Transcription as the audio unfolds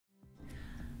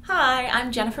Hi,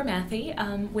 I'm Jennifer Mathie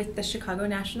with the Chicago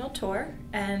National Tour,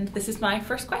 and this is my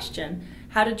first question.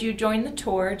 How did you join the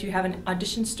tour? Do you have an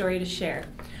audition story to share?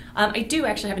 I do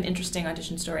actually have an interesting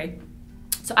audition story.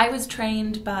 So I was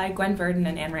trained by Gwen Verdon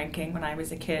and Anne Ranking when I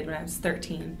was a kid, when I was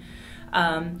 13.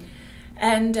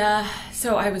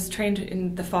 So I was trained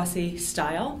in the Fosse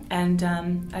style, and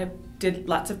I did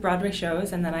lots of Broadway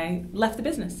shows, and then I left the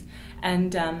business.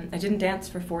 And I didn't dance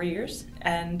for 4 years,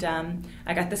 and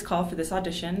I got this call for this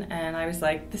audition, and I was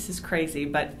like, this is crazy,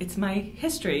 but it's my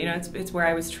history, you know, it's where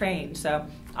I was trained, so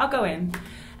I'll go in.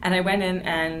 And I went in,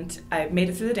 and I made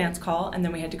it through the dance call, and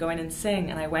then we had to go in and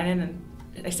sing, and I went in,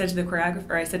 and I said to the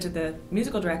choreographer, I said to the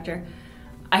musical director,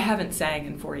 I haven't sang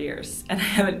in 4 years, and I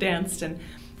haven't danced,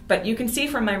 but you can see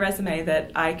from my resume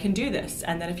that I can do this,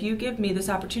 and that if you give me this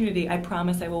opportunity, I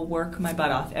promise I will work my butt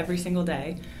off every single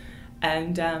day.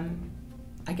 And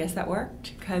I guess that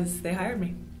worked, because they hired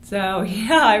me. So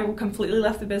yeah, I completely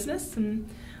left the business and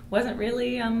wasn't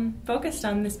really focused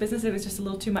on this business. It was just a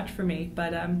little too much for me,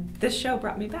 but this show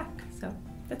brought me back, so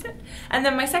that's it. And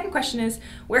then my second question is,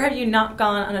 where have you not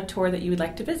gone on a tour that you would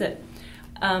like to visit?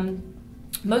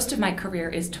 Most of my career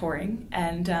is touring,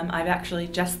 and I've actually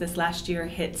just this last year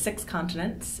hit 6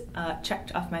 continents,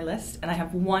 checked off my list, and I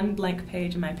have 1 blank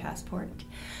page in my passport.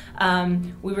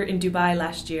 We were in Dubai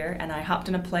last year, and I hopped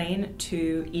on a plane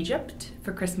to Egypt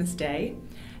for Christmas Day,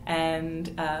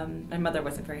 and my mother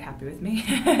wasn't very happy with me.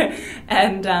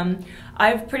 And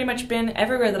I've pretty much been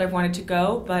everywhere that I've wanted to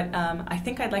go, but I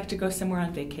think I'd like to go somewhere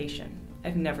on vacation.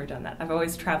 I've never done that. I've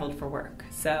always traveled for work.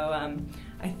 So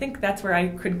I think that's where I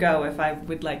could go if I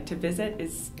would like to visit,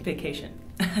 is vacation.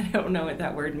 I don't know what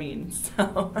that word means.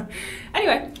 So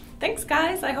anyway, thanks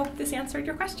guys. I hope this answered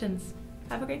your questions.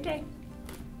 Have a great day.